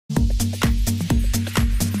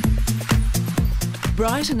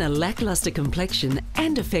Brighten a lackluster complexion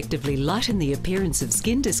and effectively lighten the appearance of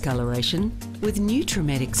skin discoloration with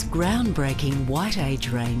Nutrimetics' groundbreaking White Age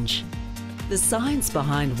range. The science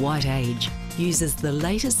behind White Age uses the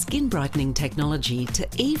latest skin brightening technology to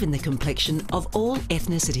even the complexion of all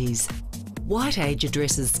ethnicities. White Age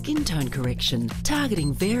addresses skin tone correction,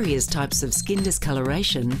 targeting various types of skin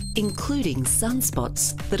discoloration, including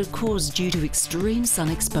sunspots that are caused due to extreme sun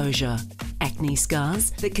exposure, acne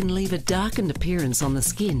scars that can leave a darkened appearance on the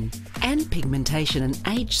skin, and pigmentation and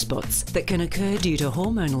age spots that can occur due to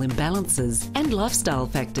hormonal imbalances and lifestyle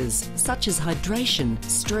factors such as hydration,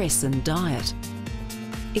 stress and diet.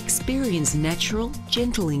 Experience natural,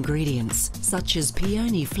 gentle ingredients such as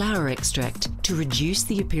peony flower extract to reduce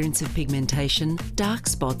the appearance of pigmentation, dark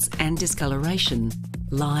spots and discoloration,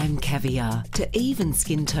 lime caviar to even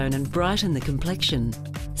skin tone and brighten the complexion,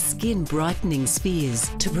 skin brightening spheres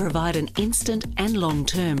to provide an instant and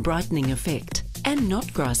long-term brightening effect, and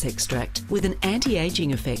knotgrass extract with an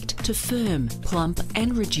anti-aging effect to firm, plump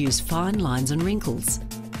and reduce fine lines and wrinkles.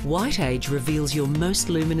 White Age reveals your most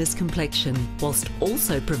luminous complexion whilst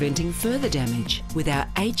also preventing further damage with our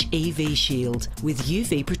HEV shield with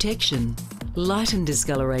UV protection. Lighten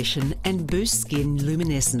discoloration and boost skin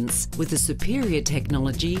luminescence with the superior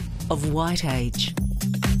technology of White Age.